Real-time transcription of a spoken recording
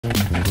Look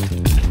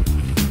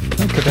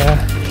at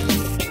that.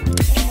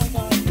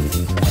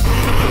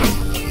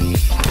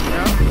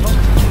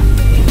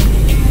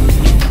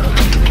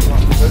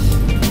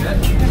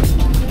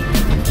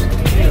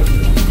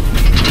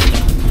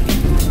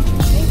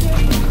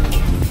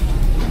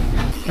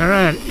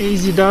 Alright,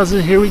 easy does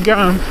it. Here we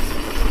go.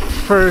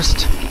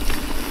 First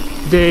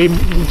day,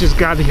 we just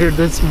got here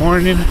this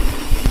morning.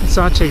 It's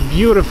such a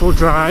beautiful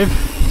drive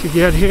to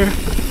get here.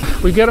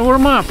 We gotta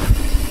warm up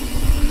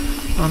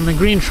on the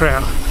green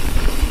trail.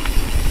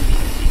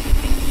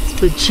 It's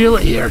a bit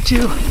chilly here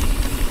too.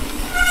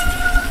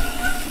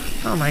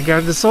 Oh my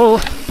god, this all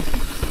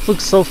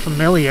looks so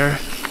familiar.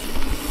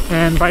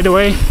 And by the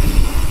way,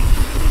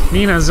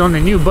 Nina's on a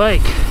new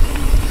bike.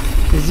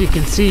 As you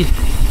can see,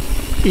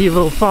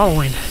 Evil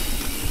following.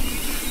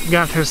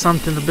 Got her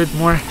something a bit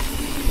more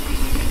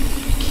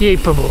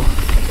capable.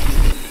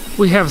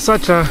 We have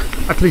such a,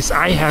 at least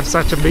I have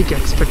such a big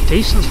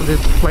expectations for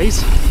this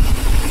place.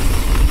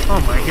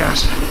 Oh my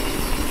gosh.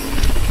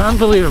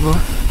 Unbelievable.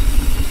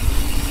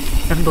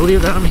 Can't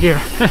believe that I'm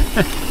here.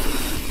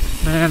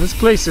 Man, this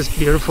place is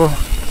beautiful.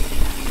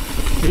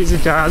 Easy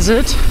does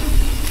it.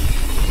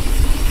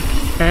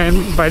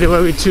 And by the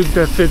way, we took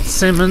the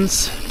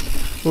Fitzsimmons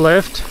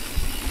left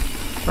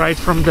right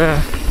from the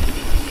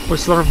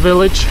Whistler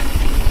village,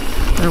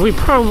 and we're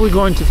probably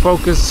going to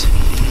focus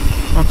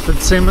on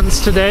Fitzsimmons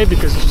today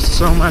because there's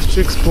so much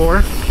to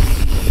explore,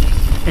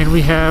 and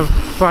we have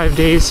 5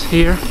 days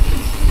here,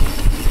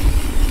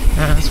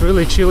 and it's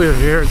really chilly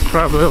here. It's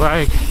probably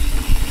like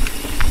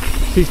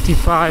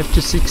 55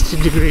 to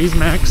 60 degrees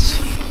max.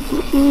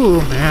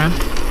 Ooh, man,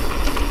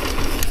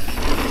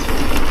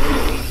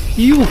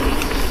 you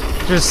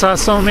just saw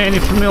so many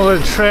familiar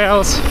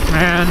trails,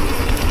 man.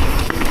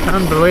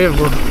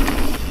 Unbelievable.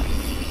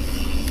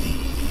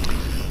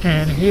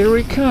 And here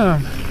we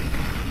come.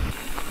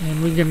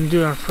 And we're gonna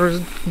do our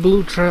first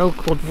blue trail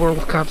called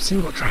World Cup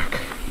single track.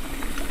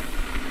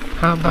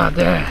 How about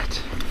that?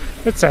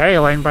 It's a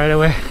A-line, by the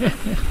way.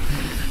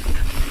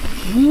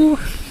 Woo.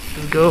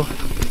 Let's go.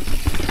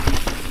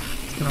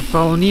 It's gonna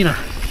follow Nina.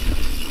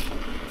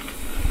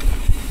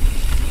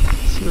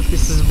 See what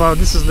this is about.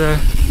 This is the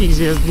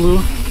easiest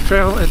blue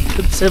trail at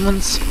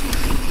Fitzsimmons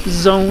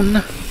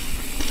zone.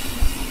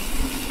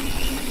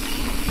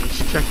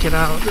 Check it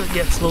out. It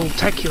gets a little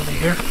techy over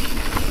here.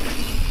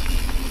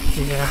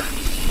 Yeah.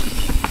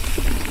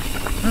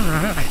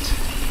 Alright.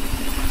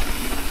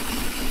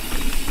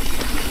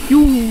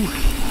 You.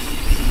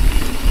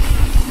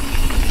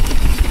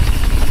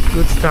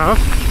 Good stuff.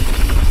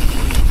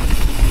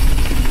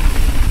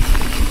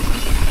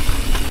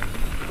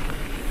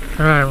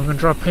 Alright, we're gonna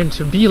drop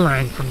into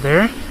B-line from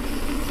there.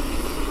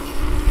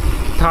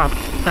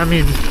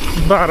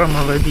 Bottom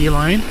of a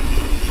B-line.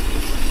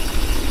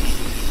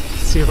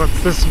 See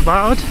what's this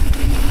about.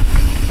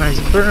 Nice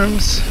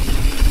berms.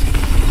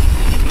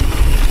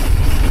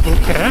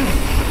 Okay.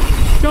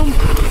 Jump.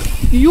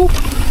 You.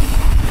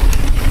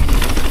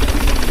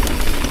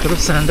 Could have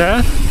sent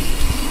that.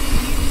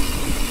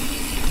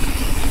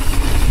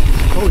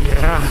 Oh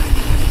yeah.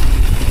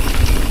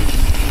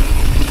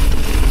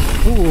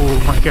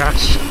 Oh my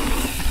gosh.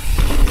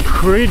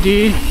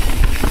 Pretty.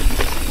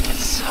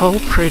 So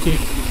pretty.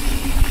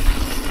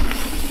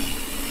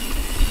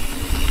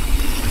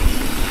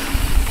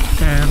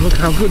 And look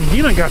how good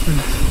Nina gotten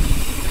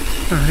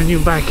on her new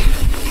bike.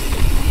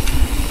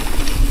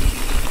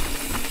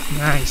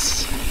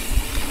 Nice.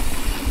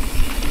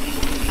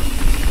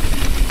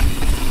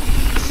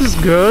 This is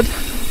good.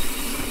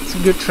 It's a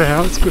good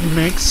trail. It's a good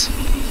mix.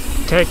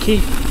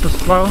 Techy, the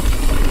flow.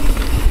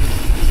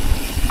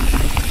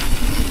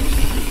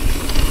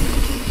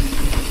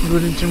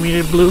 Good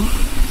intermediate blue.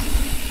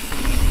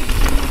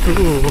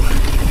 Ooh.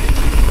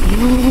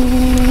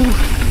 Ooh.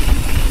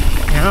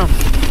 Yeah.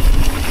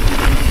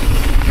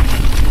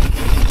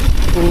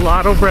 A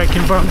lot of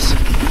braking bumps.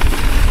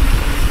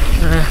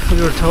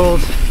 We were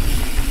told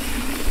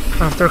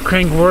after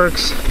crank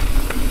works.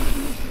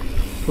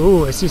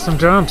 Ooh, I see some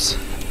jumps.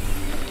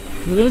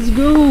 Let's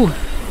go.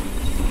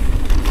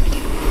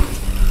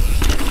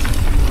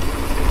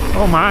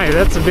 Oh my,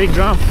 that's a big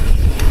jump.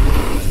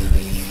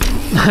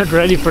 Not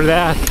ready for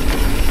that.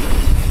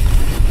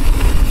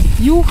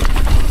 You.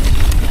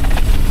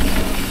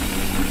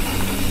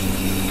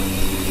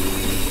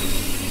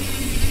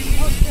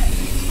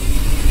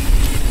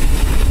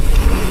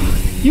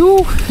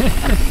 You.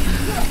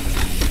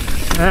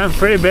 I'm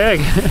pretty big.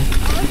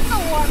 It's a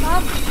warm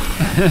up.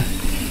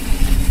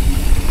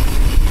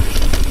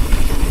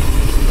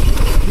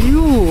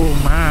 You,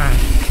 my.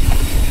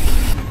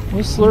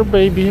 Whistler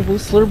baby,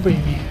 Whistler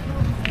baby.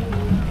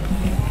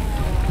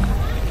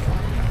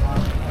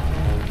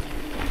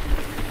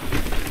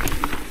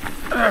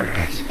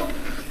 Alright.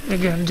 We're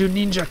gonna do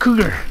Ninja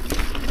Cougar.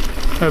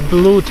 A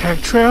blue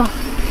tag trail.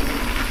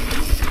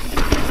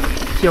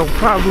 You'll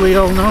probably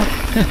all know.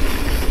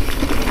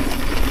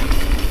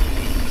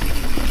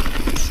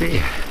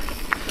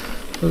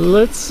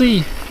 Let's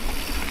see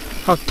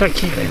how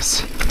techy it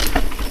is.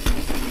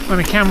 On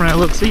the camera it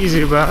looks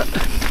easy, but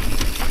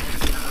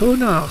who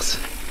knows?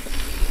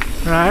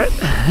 Right?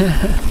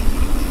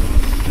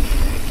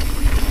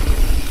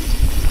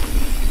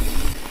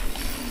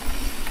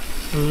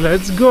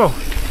 Let's go.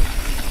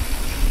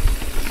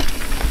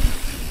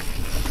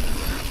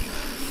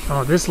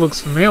 Oh, this looks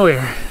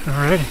familiar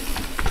already.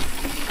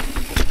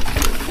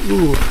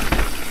 Ooh.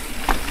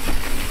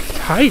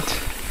 Tight.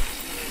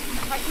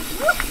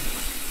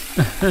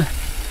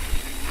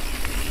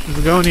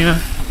 Let's go,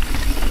 Nina.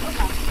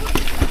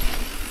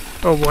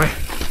 Oh boy.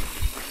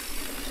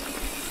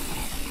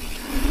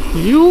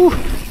 You.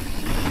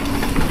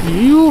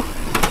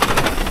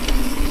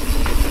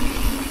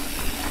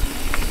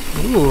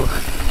 Ooh.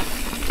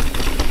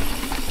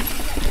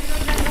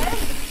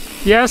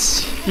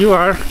 Yes, you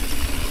are.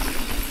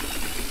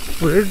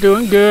 We're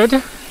doing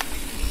good.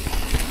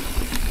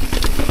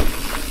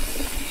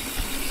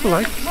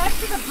 Like.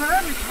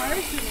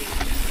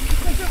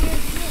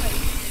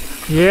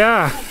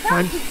 Yeah.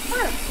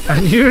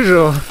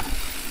 Unusual.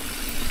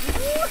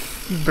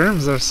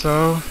 Berms are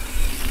so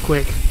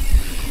quick.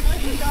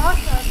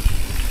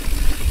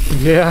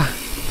 Yeah.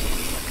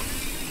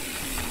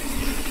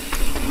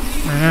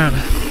 Man,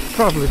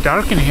 probably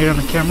dark in here on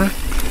the camera,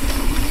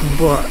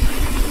 but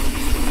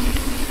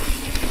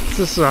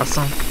this is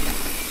awesome.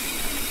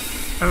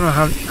 I don't know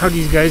how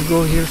these guys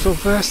go here so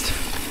fast.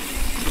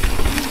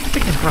 I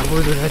can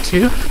probably do that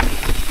too.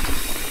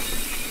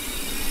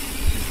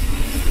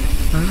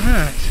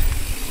 Alright.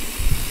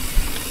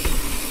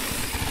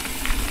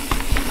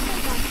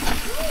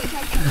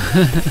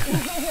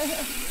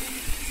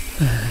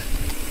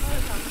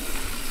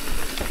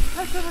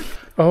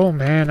 Oh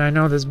man, I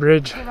know this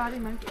bridge. Well,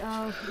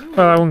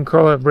 I wouldn't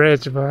call it a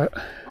bridge, but...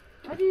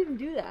 How do you even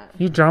do that?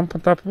 You jump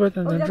on top of it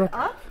and then drop.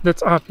 Up?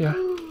 That's up, yeah.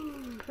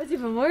 That's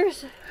even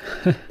worse.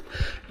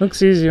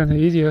 Looks easy on the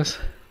videos.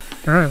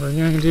 Alright, we're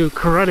going to do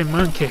Karate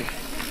Monkey.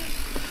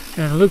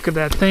 And look at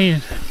that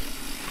thing.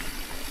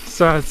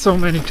 Saw it so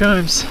many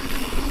times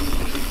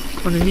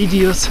on the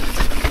videos.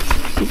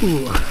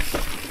 Ooh.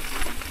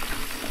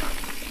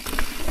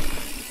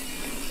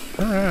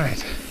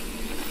 Alright.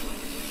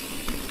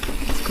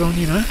 Let's go,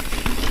 Nina.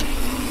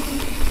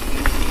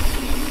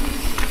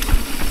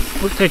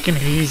 We're taking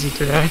it easy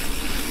today.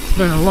 It's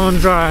been a long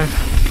drive.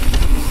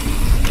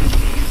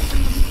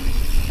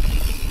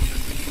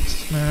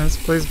 Man, this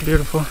place is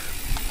beautiful.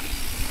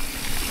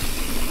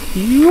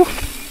 You.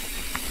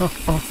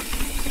 Oh.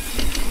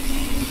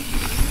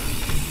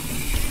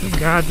 You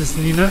got this,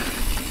 Nina.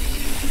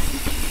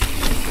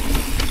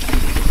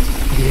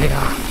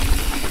 Yeah.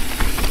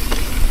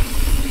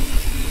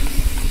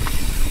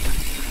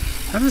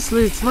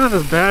 Honestly, it's not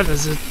as bad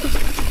as it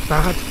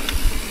thought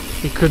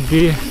it could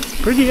be.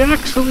 It's pretty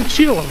actually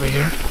chill over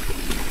here.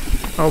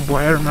 Oh boy,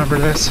 I remember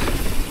this.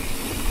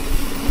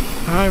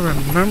 I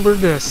remember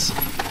this.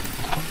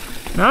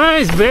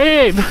 Nice,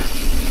 babe!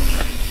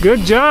 Good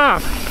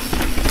job!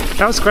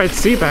 That was quite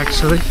steep,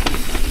 actually.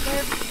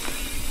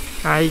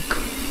 I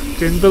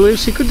didn't believe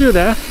she could do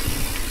that.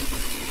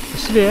 But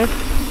she did.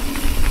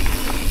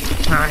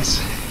 Nice.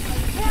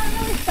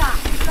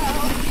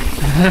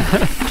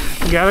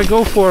 You gotta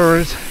go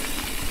forward.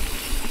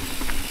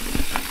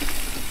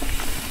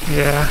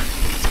 Yeah.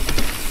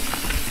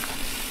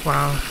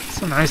 Wow,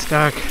 it's a nice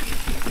dock.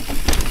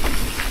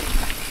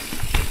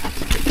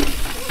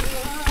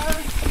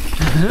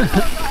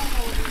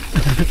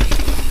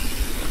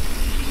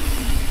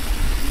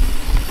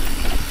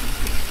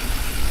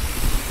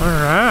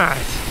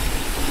 Alright.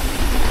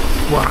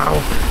 Wow.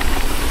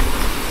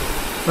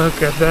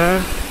 Look at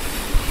that.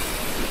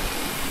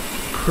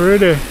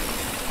 Pretty.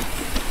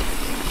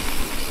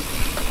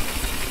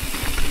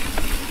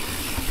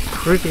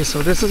 Pretty.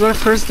 So this is our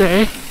first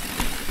day.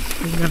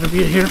 We're gonna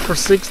be here for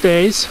 6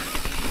 days.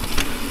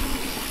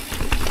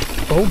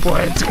 Oh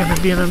boy, it's gonna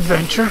be an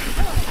adventure.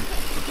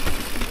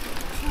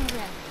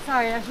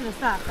 Sorry, I should have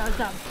stopped. That was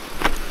dumb.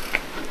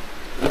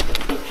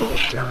 Oh,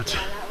 damn it.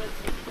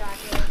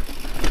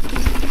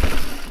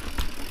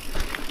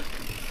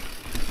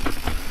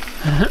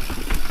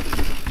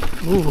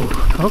 Ooh,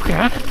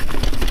 okay.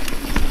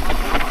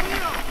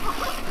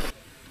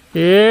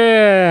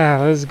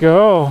 Yeah, let's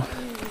go.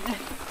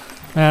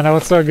 Man, that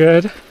was so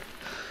good.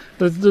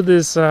 Let's do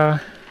this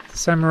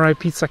samurai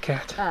pizza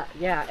cat.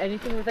 Yeah,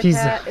 anything with a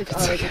Pizza. cat is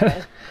Pizza always cat.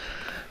 good.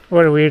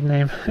 What a weird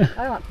name.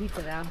 I want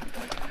pizza now.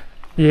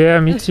 Yeah,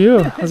 me too.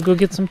 Let's go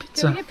get some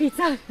pizza. Can we get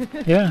pizza?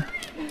 Yeah.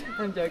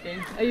 I'm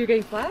joking. Are you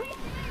getting flat?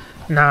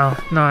 No,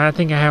 I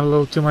think I have a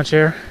little too much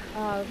hair.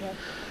 Oh, okay.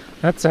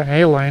 That's an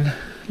A-line.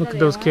 Look at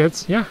those A-line?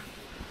 kids. Yeah.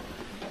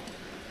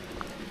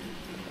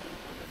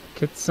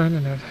 Kids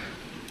sending it.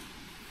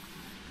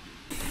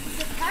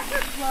 The pack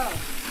or slow?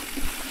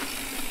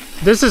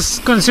 This is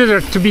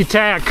considered to be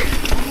tack. I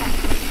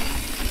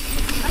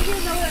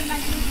didn't know what I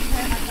meant to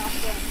prepare myself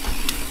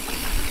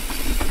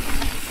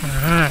for.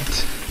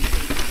 Alright.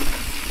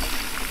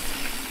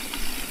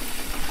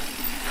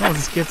 Oh,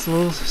 this gets a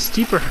little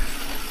steeper.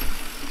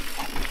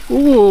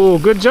 Ooh,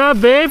 good job,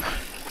 babe.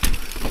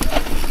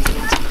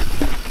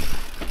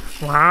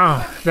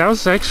 Wow, that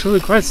was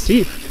actually quite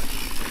steep.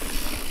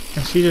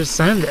 And she just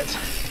sent it.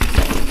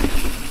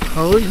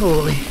 Holy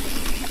holy.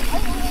 I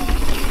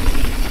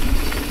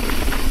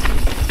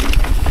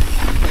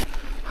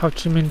Ho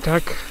Chi Minh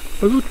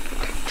Boot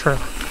Trail.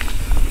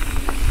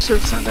 Sure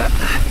it's not that.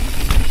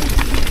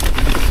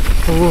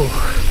 Ooh.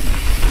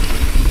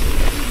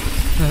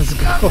 Let's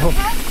go.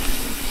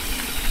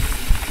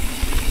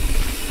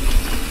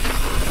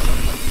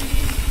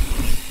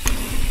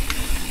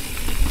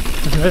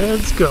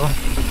 Let's go.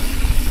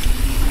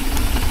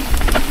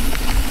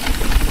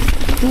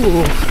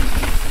 Ooh.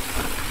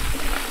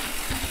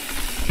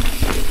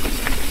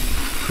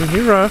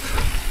 Pretty rough.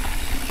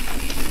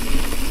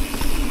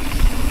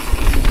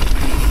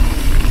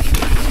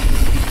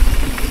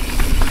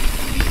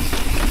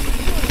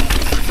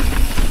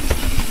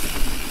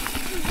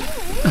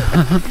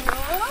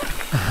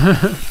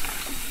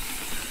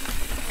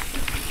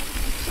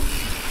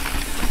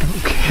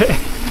 Okay.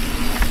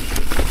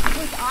 It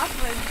was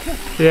awkward.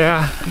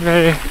 Yeah,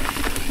 very.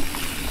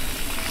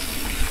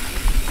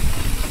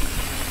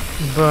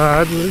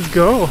 But let's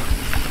go.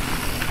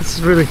 This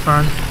is really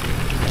fun.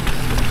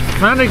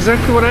 Not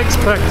exactly what I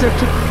expected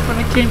when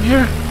I came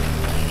here.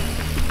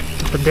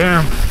 But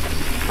damn,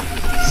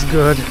 this is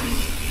good.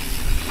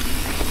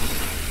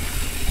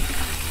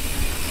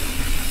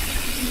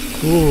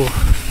 Ooh.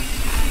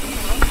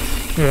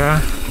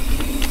 Yeah.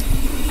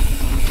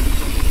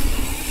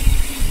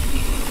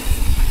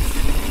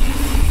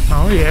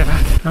 Oh yeah.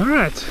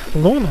 Alright,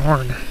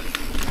 Longhorn.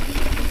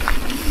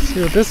 Let's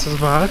see what this is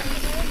about.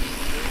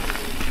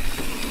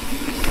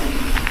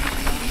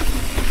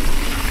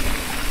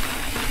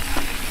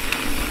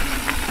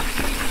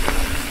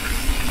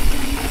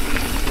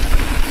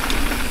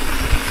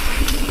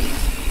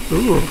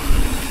 Ooh,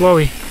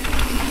 flowy.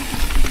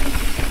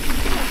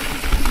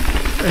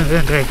 And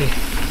then reggae.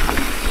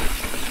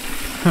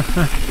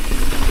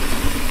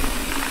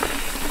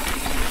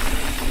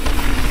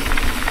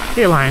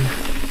 A-line.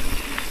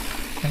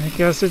 I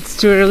guess it's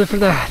too early for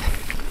that.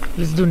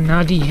 Let's do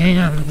Nutty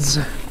Hands.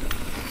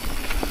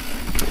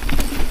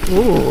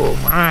 Oh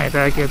my,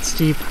 that gets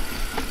steep.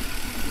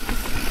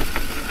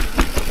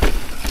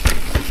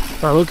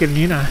 But look at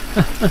Nina.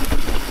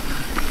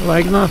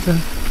 Like nothing.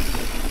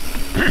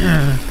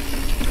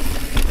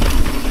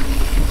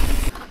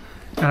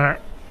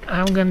 Alright,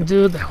 I'm gonna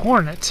do the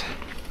Hornet.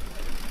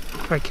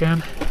 If I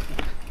can.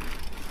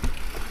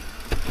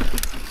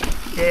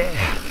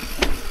 Yeah.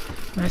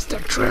 Nice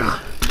duck trail.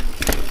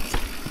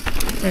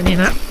 And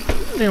Nina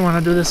didn't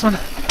want to do this one.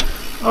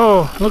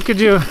 Oh, look at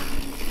you.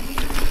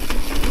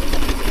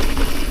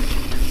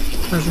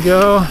 Let's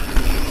go.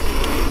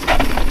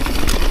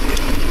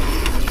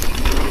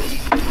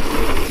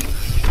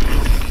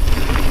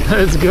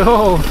 Let's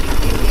go.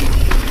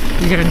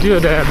 You're gonna do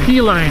the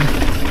beeline,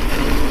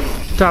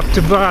 top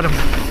to bottom.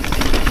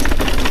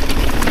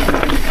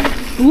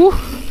 Ooh.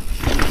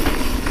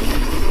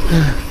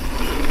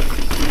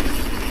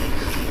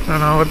 I don't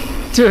know what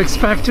to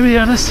expect, to be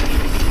honest.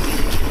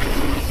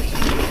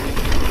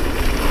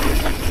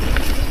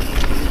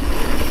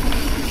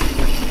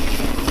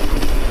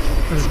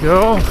 Let's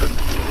go.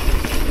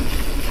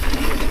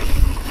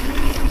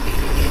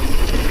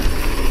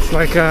 It's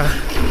like a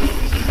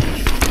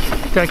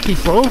Taki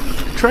Flow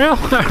trail.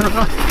 I don't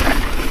know.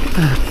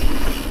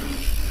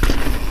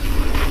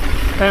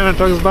 Everyone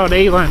talks about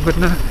A-line, but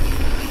not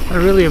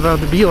really about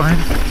the B-line.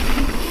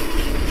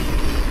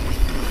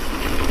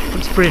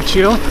 It's pretty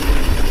chill.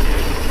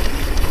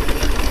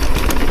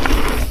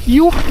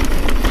 You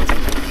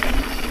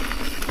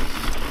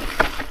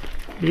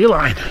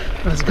B-line.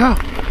 Let's go.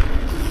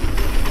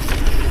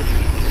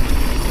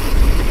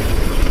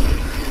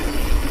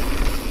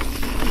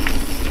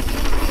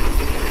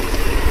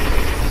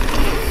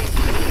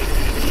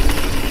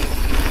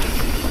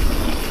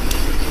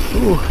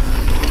 Ooh,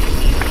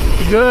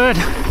 good.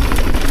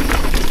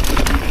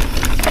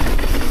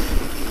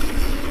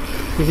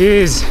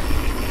 Easy.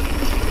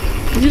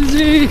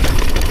 Easy.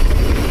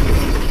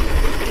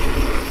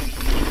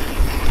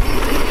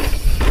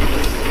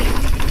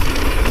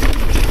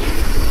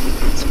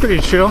 It's pretty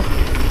chill.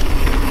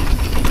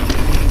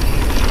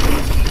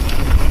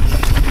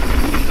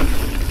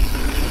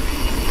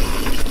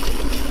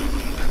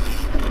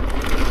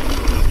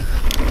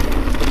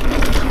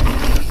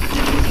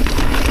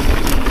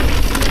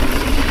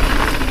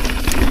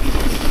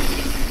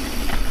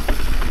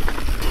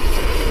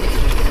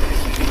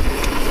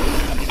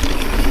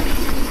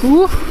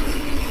 Ooh.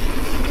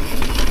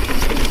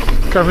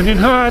 Coming in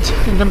hot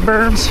in the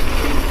berms.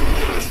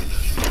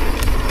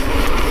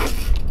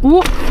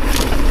 Ooh.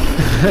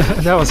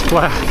 That was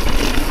flat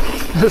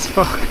as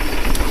fuck.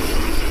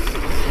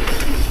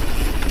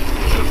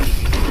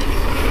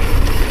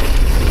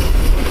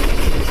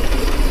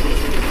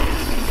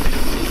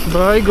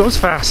 But it goes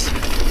fast.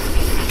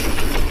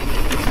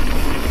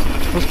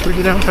 Goes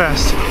pretty damn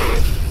fast.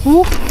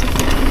 Ooh.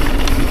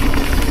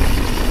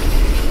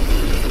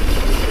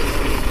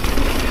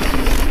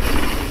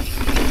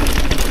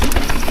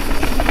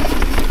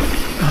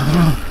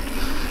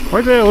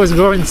 Why do I always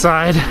go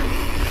inside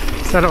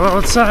instead of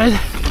outside?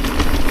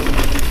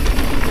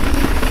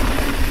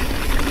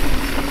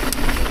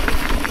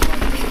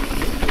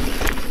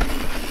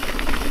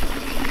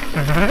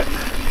 Alright.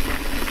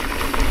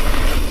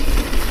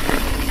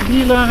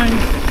 Beeline.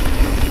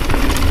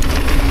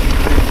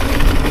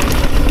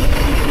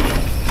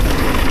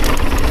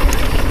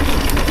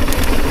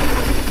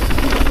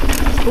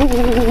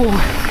 Ooh,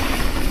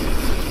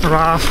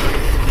 rough.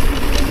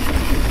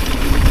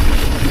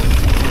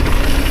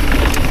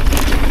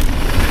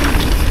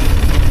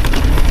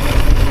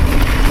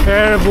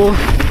 Terrible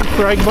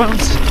brake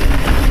bumps.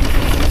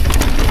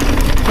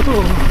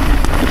 Ooh.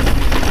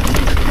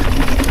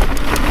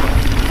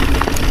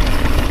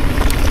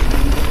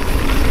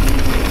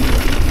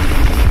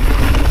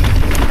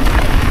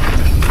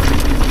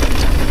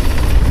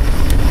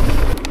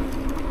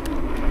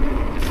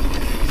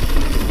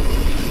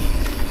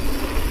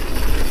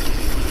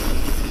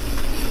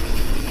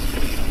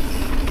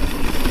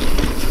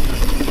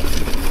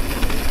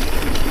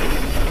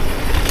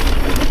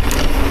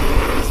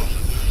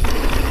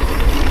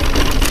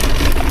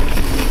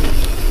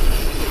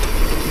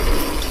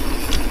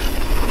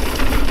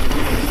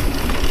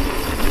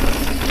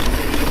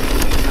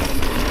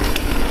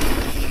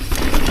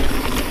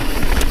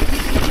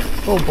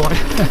 Oh boy.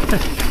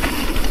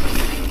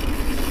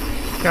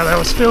 God, I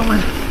was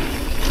filming.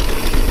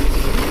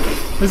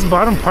 This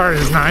bottom part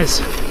is nice.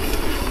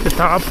 The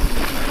top,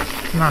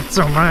 not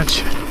so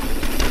much.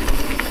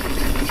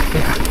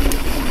 Yeah.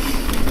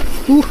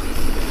 Ooh.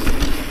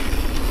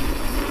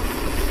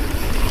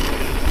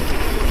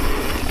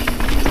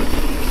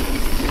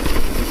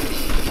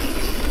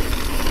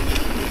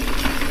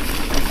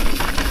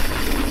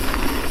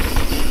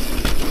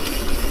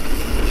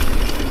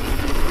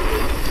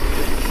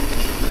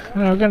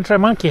 We're gonna try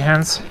monkey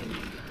hands.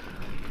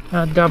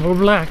 Double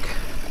black.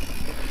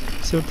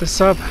 See what this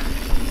up.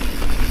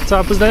 What's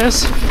up with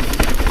this?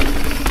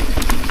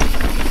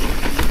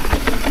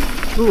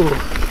 Ooh.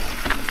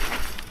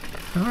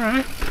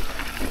 Alright.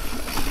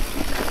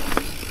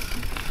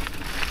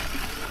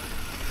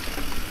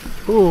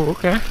 Ooh,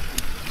 okay.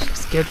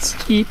 Just get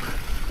steep.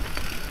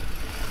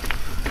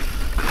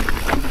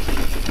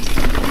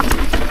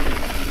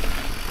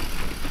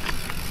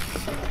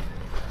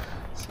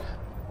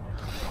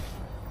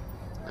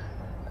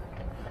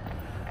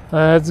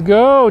 Let's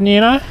go,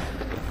 Nina.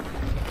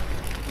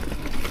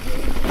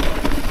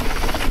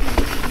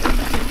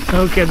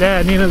 Look at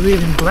that, Nina's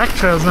eating black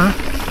trails now.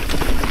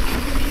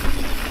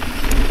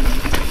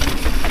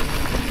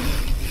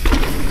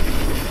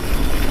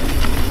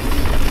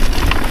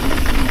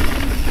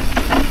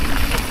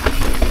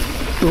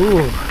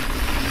 Ooh.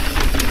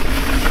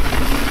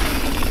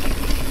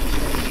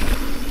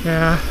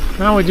 Yeah,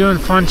 now we're doing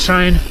fun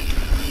shine,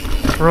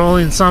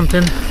 rolling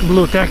something,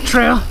 blue tack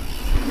trail.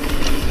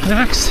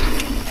 Next.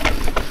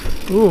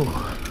 Ooh.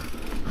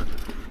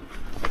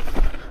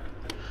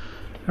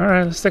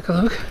 Alright, let's take a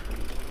look.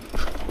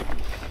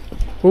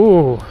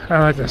 Ooh, I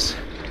like this.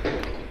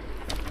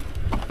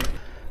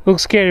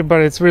 Looks scary, but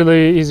it's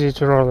really easy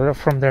to roll it up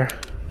from there.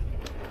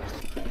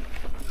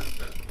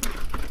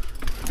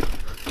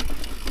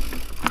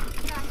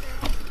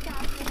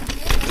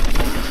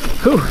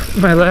 Ooh,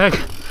 my leg.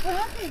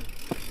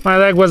 My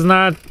leg was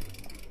not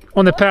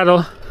on the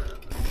pedal.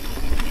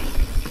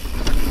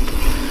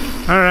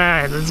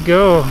 Alright, let's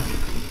go.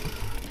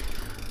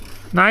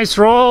 Nice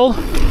roll.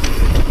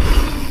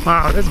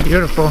 Wow, that's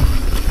beautiful.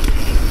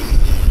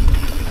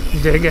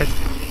 Dig it.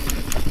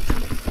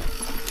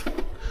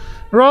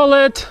 Roll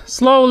it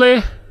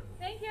slowly.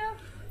 Thank you.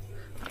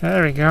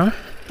 There we go.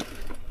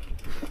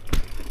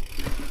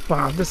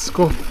 Wow, this is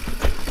cool.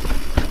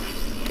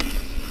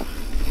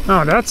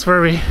 Oh, that's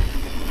where we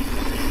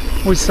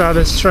saw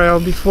this trail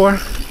before.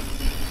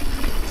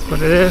 That's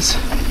what it is.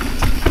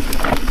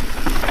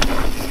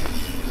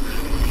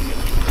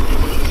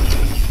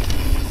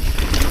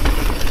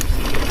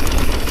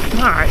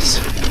 Nice.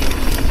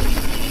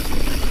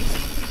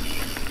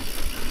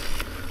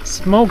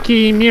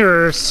 Smoky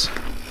mirrors.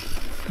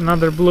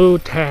 Another blue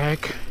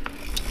tag.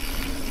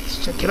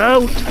 Let's check it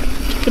out.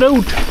 Check it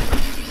out.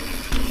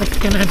 Like the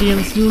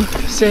Canadians do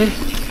say.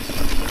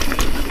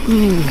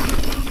 Ooh.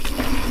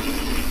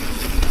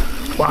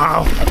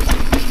 Wow.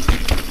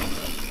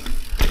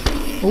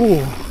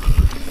 Ooh.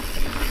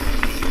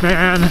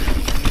 Man.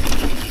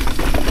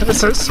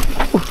 This is...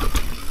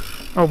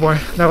 Oh boy,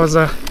 that was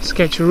a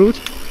sketchy route.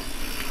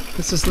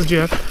 This is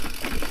legit.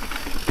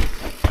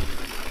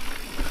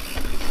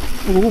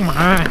 Oh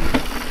my.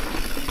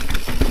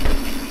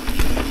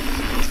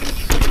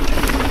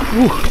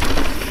 Ooh.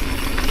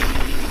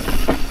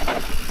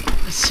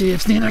 Let's see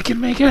if Nina can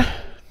make it.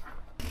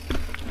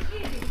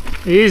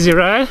 Easy,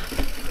 right?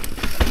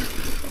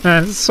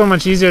 Man, it's so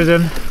much easier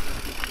than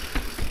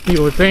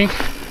you would think.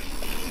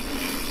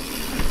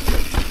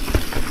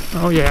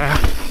 Oh yeah.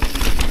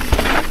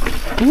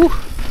 Ooh.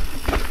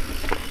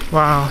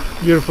 Wow,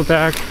 beautiful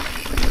tag.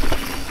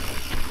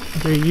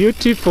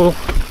 Beautiful.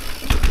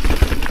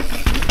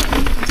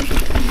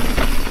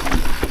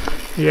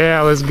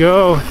 Yeah, let's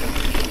go.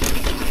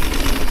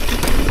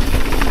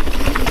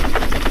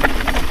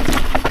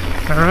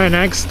 Alright,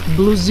 next,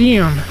 Blue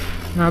Zeon.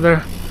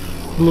 Another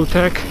blue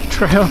tech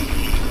trail.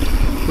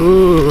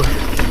 Ooh.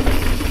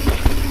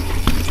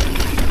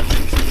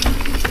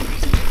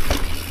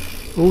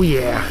 Oh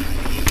yeah.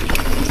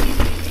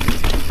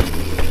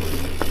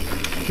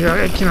 Yeah,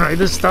 I can ride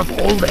this stuff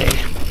all day.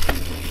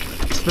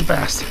 It's the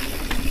best.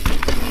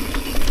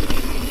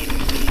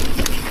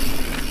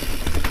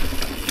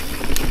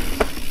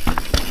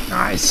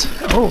 nice.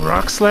 Oh,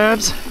 rock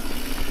slabs.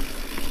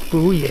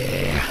 Oh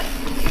yeah.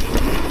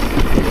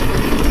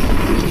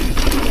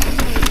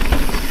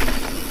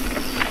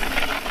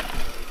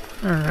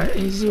 Alright,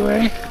 easy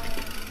way.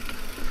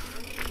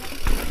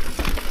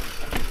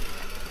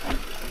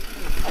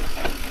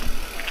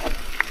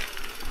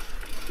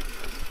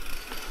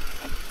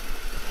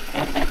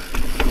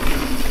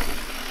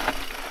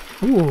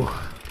 Ooh,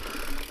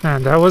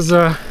 man, that was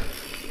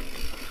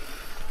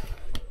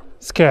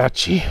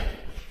sketchy.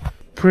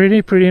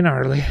 Pretty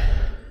gnarly,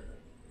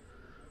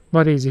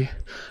 but easy.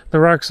 The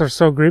rocks are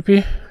so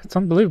grippy, it's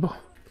unbelievable.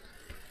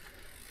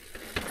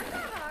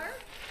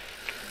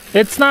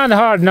 It's not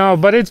hard, no,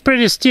 but it's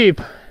pretty steep.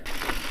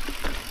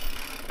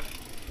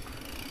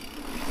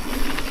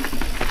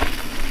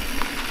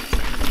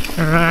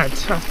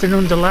 Alright,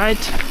 afternoon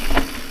delight.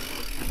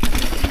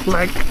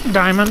 Black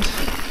diamond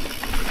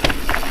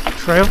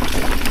trail,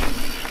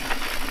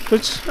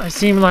 which I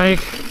seem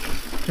like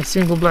a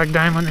single black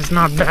diamond is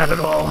not bad at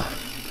all.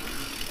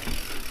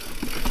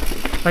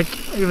 Like,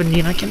 even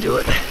Nina can do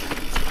it.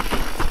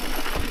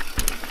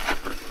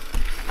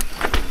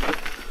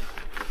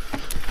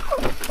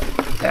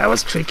 That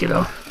was tricky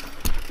though.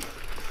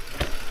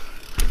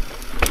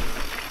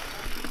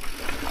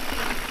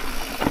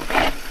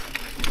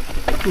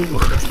 Ooh,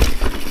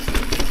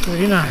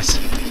 very nice.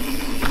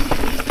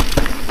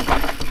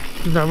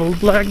 Double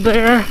black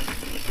there.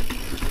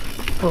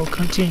 We'll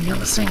continue on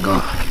the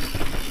single.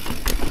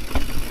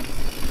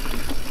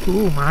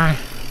 Ooh my.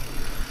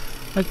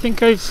 I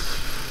think I've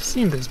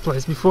seen this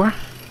place before.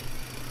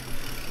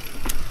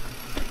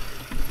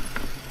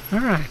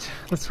 Alright,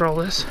 let's roll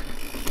this.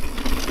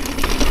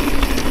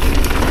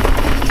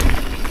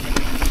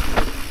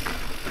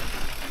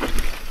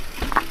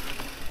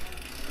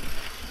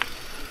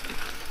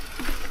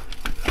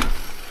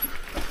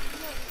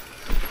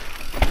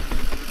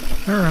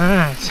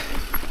 Alright.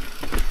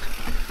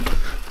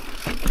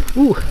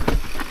 Ooh,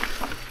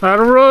 a lot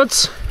of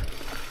roads.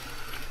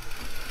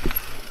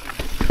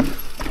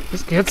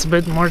 This gets a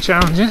bit more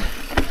challenging,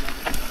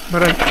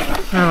 but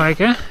I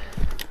like it.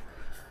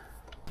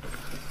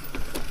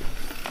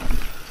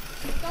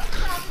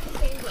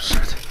 Oh,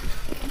 shit.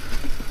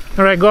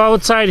 Alright, go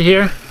outside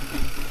here.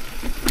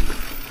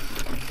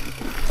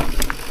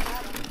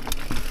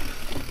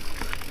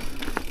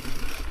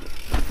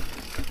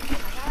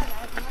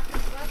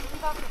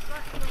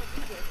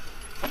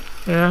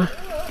 Yeah.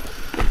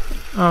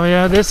 Oh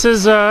yeah, this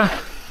is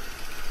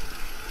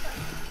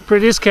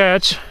pretty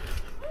sketch.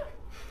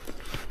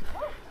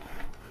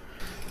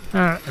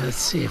 Alright, let's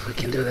see if we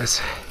can do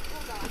this.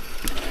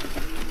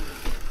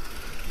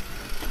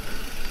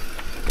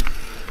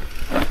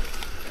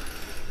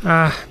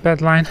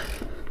 Bad line.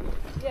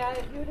 Yeah,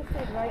 if you would have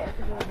stayed right, I think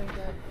it would have been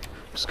good.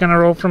 Just gonna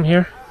roll from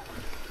here.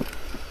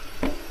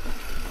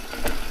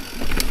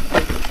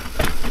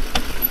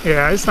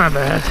 Yeah, it's not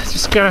bad.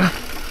 Just gotta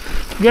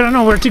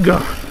know where to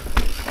go.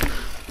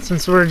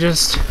 Since we're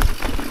just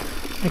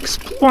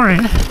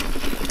exploring,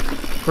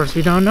 of course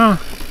we don't know.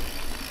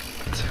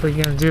 What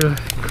we're gonna do,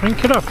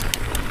 crank it up.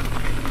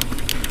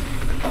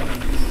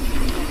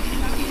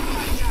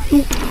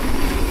 Ooh.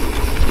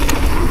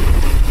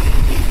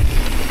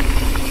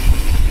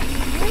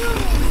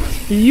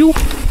 You.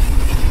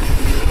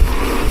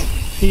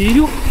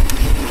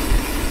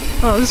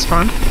 Oh, this is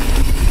fun.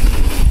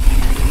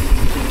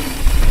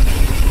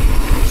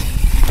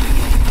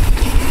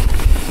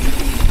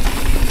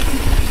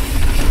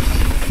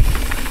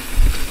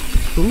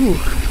 Ooh,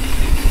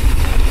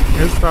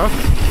 good stuff.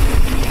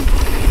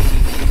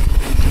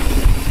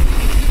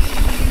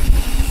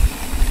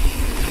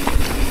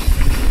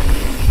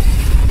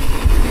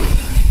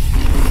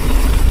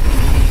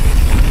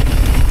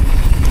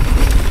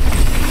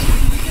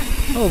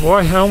 Oh boy,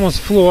 I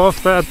almost flew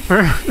off that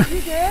bird.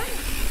 You did?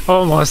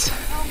 Almost.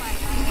 Oh my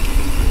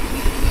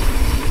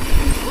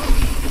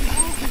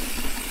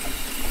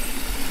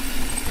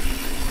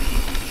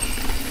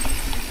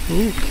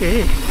god.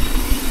 Okay.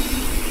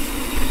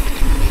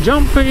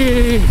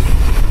 Jumpy!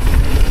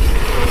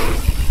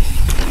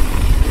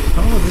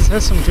 Oh, this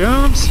has some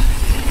jumps.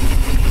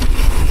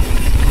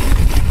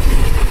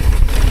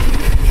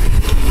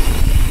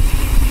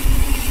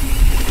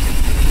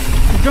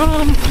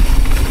 Jump!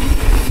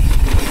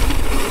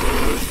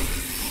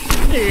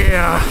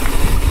 Yeah!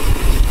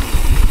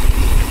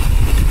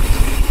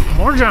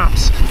 More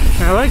jumps.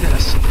 I like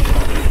this.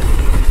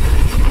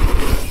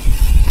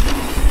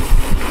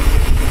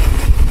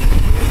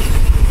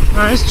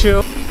 Nice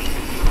chill.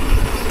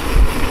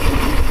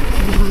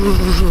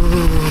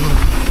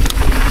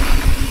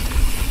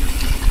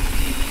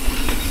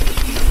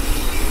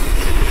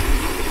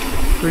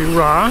 Pretty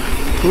raw.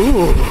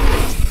 Ooh.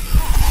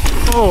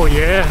 Oh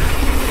yeah.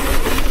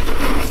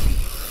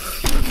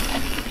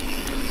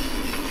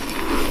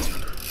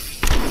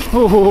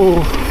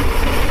 Oh.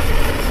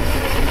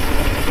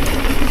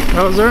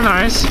 Those are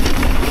nice.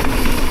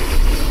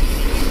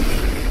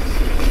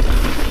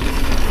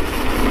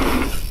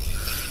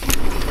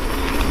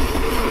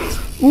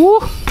 Ooh.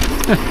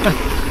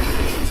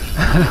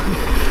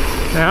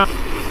 Yeah.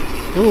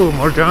 Ooh,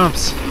 more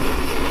jumps.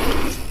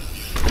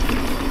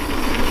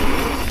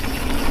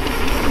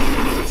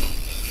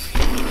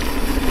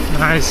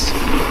 Nice.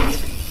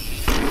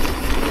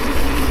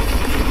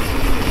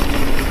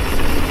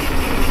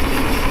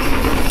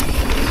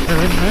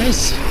 Very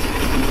nice.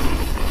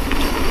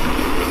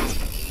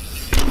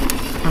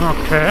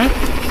 Okay.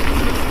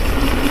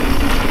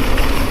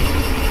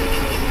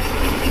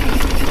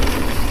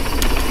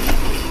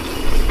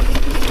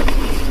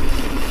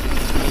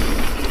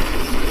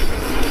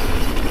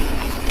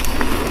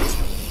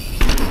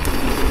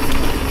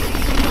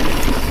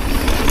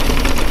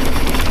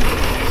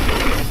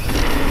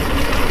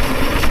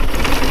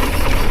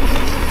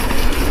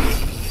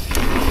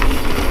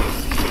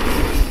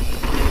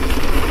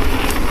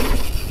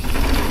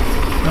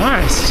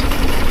 Nice.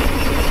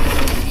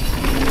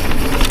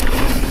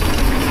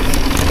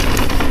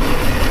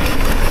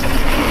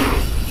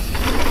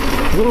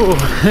 Ooh.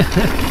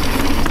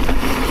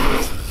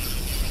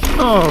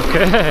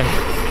 Okay.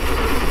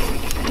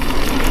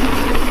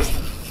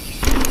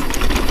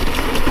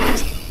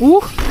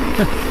 Ooh.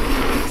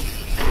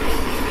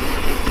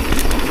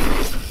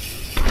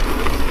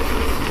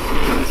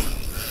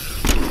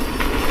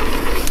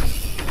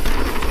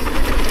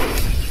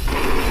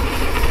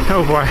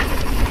 Oh boy.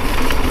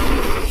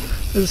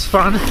 This is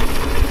fun.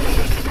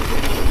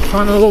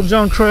 Fun little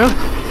jump trail.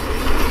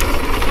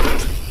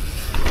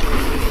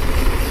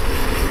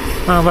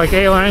 Like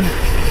A-line.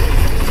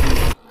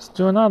 Let's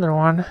do another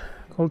one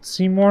called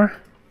Seymour.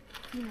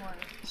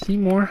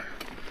 Seymour.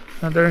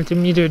 Another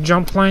intermediate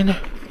jump line.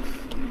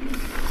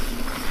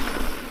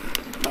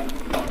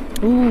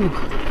 Ooh.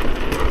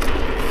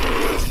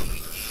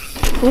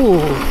 Ooh,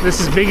 this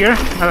is bigger.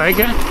 I like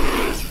it.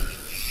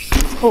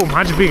 Oh,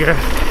 much bigger.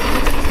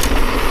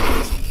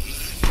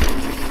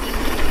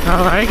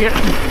 I like it.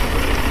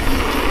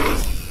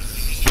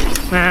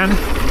 Man.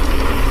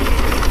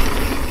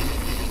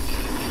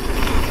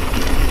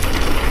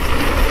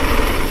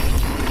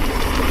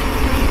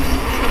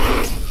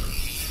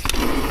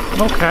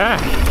 Okay.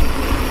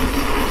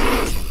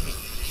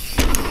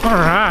 All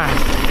right.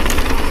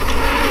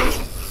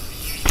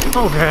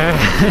 Okay.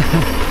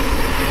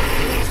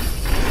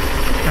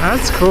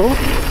 That's cool.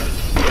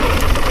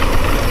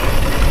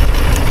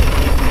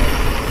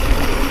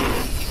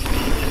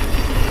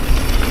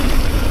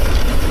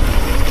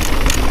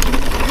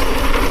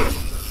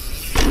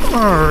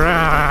 All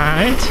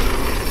right.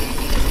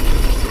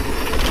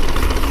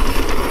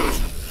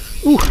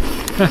 Ooh.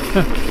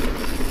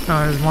 Oh,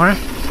 there's more.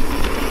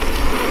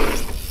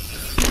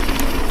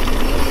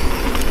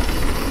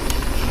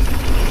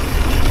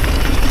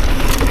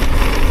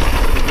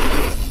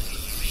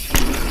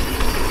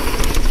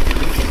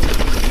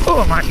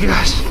 Oh my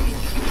gosh.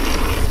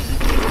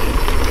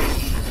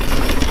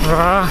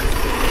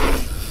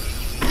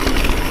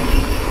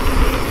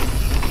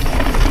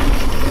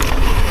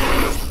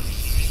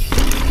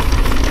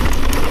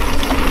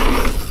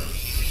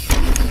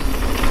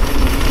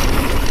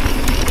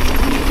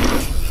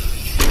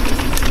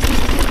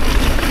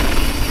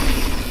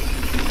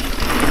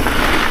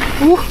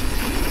 Ooh.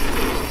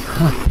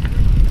 Huh.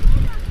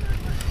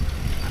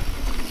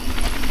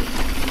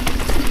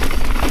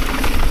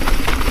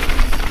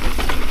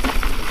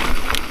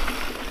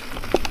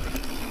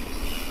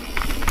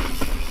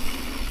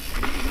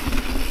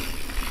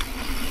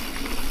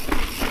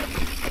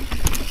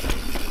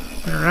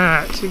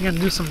 Alright, so you're gonna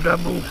do some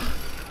double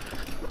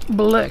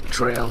black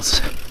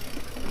trails.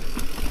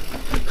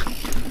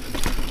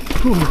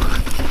 Whew.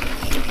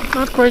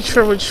 Not quite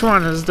sure which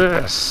one is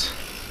this.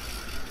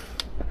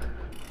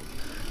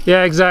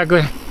 Yeah,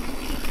 exactly.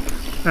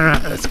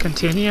 Alright, let's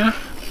continue.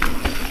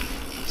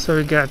 So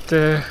we got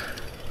the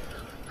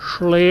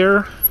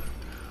Schleyer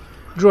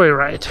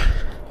Joyride.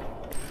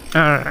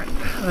 Alright,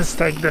 let's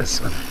take this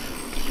one.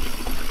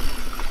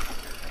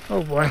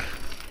 Oh boy.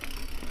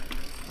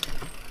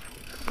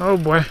 Oh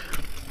boy.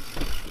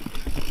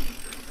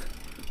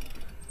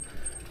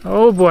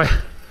 Oh boy.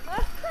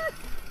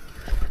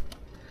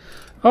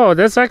 Oh,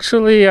 that's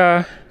actually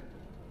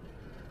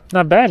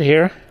not bad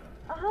here.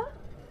 Uh-huh.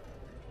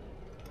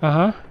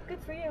 Uh-huh. Good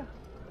for you.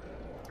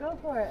 Go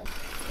for it.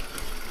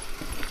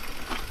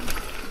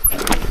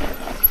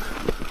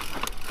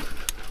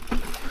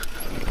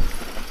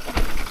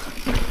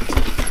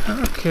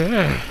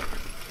 Okay.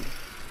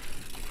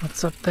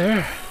 What's up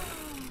there?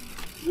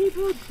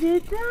 People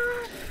did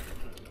that?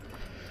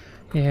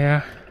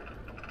 Yeah.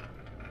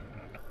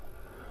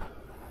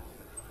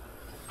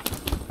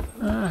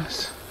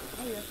 Nice.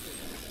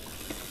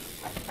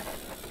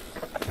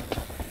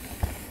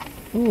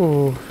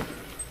 Ooh.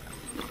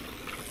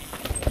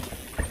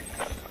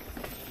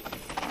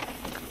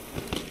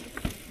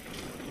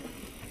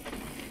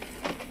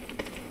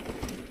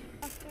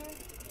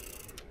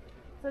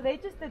 So they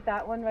just did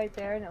that one right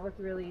there and it looked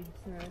really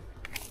smooth.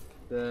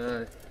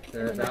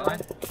 That one?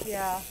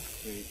 Yeah.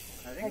 Sweet.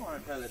 I think I want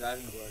to try the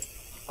diving board.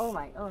 Oh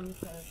my, oh, I'm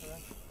sorry for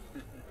that.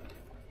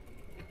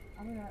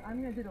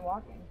 I'm gonna do the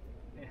walking.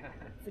 Yeah.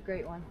 It's a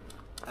great one.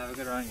 Have a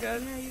good run,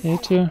 guys. You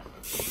too.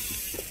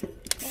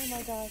 Oh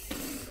my god.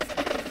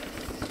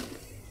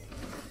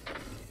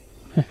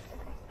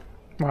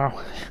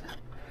 Wow.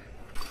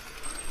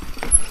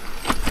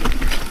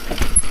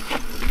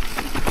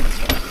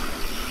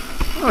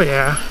 Oh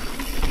yeah.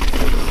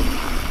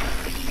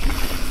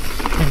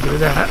 Can do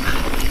that.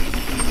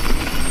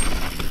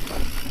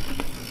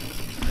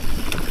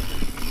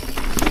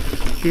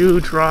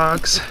 Huge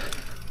rocks.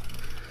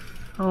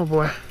 Oh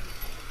boy.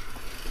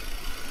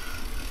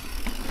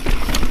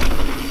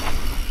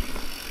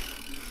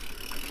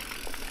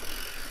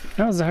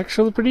 That was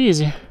actually pretty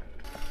easy.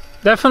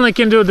 Definitely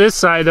can do this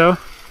side though.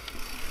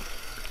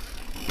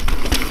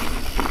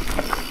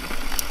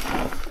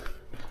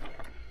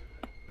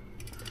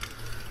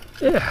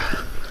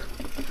 Yeah.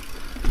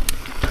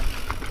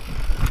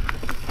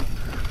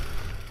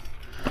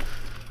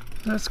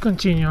 Let's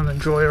continue on the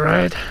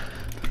joyride.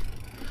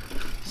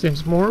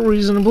 Seems more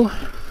reasonable.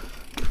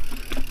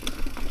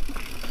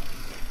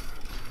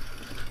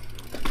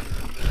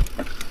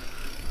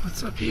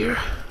 What's up here?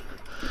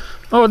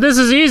 Oh, this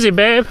is easy,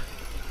 babe.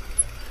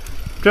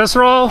 Just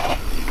roll. Are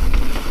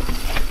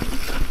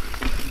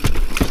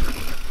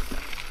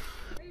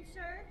you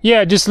sure?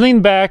 Yeah, just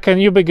lean back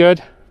and you'll be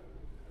good.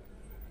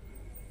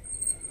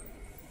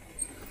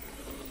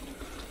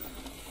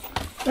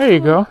 There you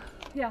go.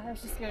 Yeah, I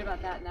was just scared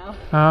about that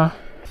now.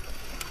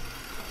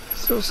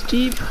 So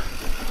steep.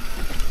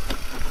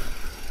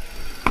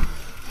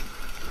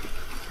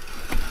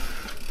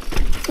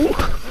 Ooh,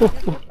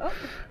 Oh.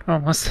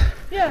 almost.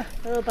 Yeah,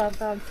 a little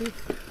bouncy.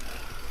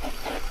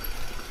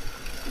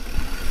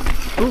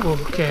 Ooh,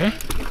 okay.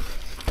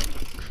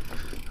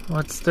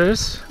 What's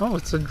this? Oh,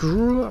 it's a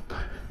drop.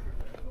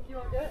 You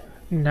want to do it?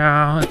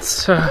 No,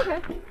 it's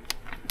Okay.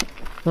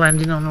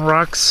 landing on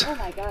rocks. Oh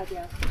my god,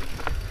 yeah.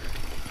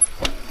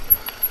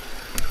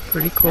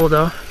 Pretty cool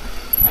though.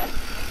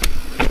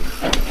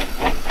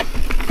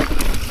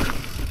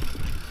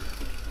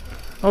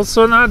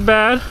 Also not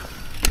bad.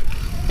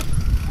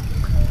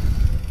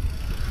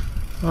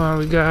 What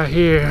we got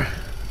here?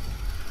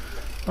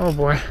 Oh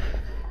boy.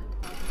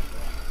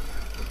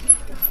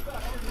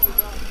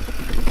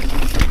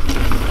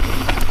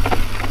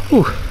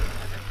 Ooh,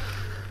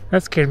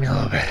 that scared me a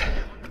little bit.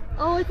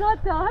 Oh, it's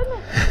not done?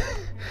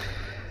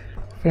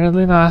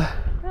 Apparently not.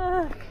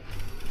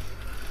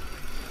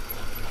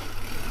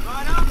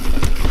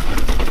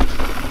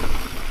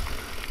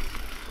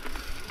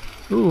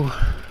 Ooh,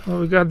 what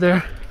we got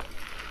there?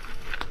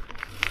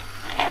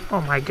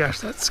 Oh my gosh,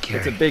 that's scary.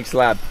 It's a big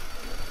slab.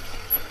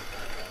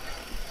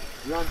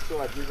 You're on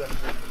side, do that.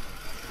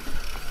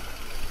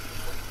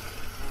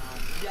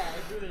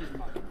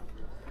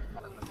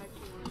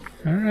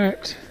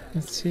 Alright,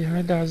 let's see how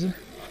it does it.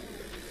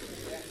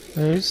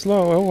 Very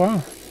slow. Oh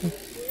wow,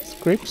 it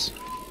grips.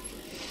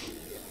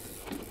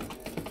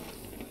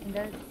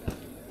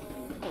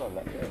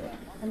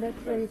 And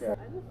that's where you said.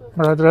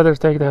 But I'd rather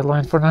take that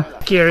line for now.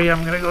 Scary,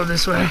 I'm gonna go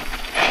this way.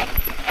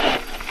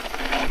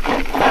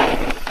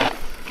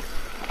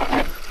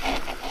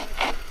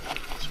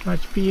 This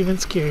might be even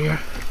scarier.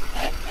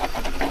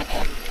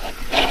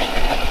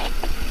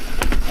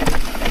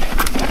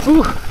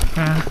 Ooh,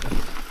 yeah,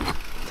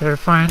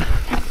 terrifying.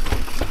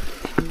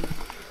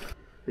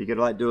 You could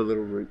like do a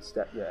little root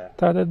step, yeah.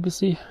 Thought that'd be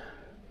see.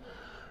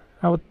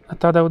 I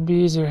thought that would be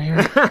easier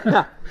here.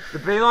 The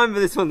beeline for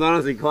this one's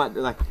honestly quite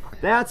like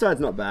the outside's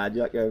not bad.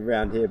 You like go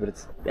around here, but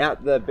it's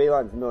out. The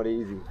beeline's not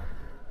easy.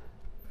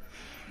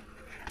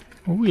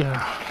 Oh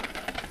yeah.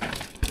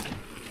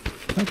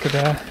 Look at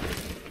that.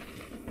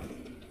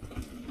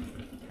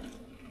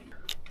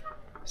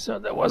 So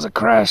there was a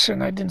crash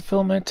and I didn't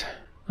film it.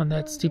 On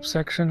that steep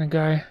section, a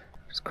guy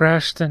just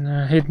crashed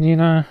and hit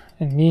Nina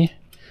and me.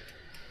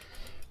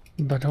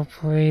 But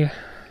hopefully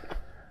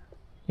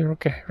you're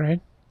okay,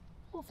 right?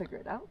 We'll figure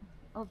it out.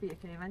 I'll be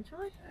okay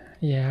eventually.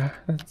 Yeah,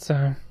 that's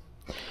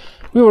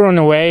we were on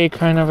the way,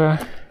 kind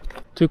of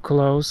too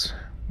close.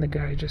 The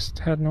guy just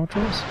had no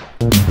choice.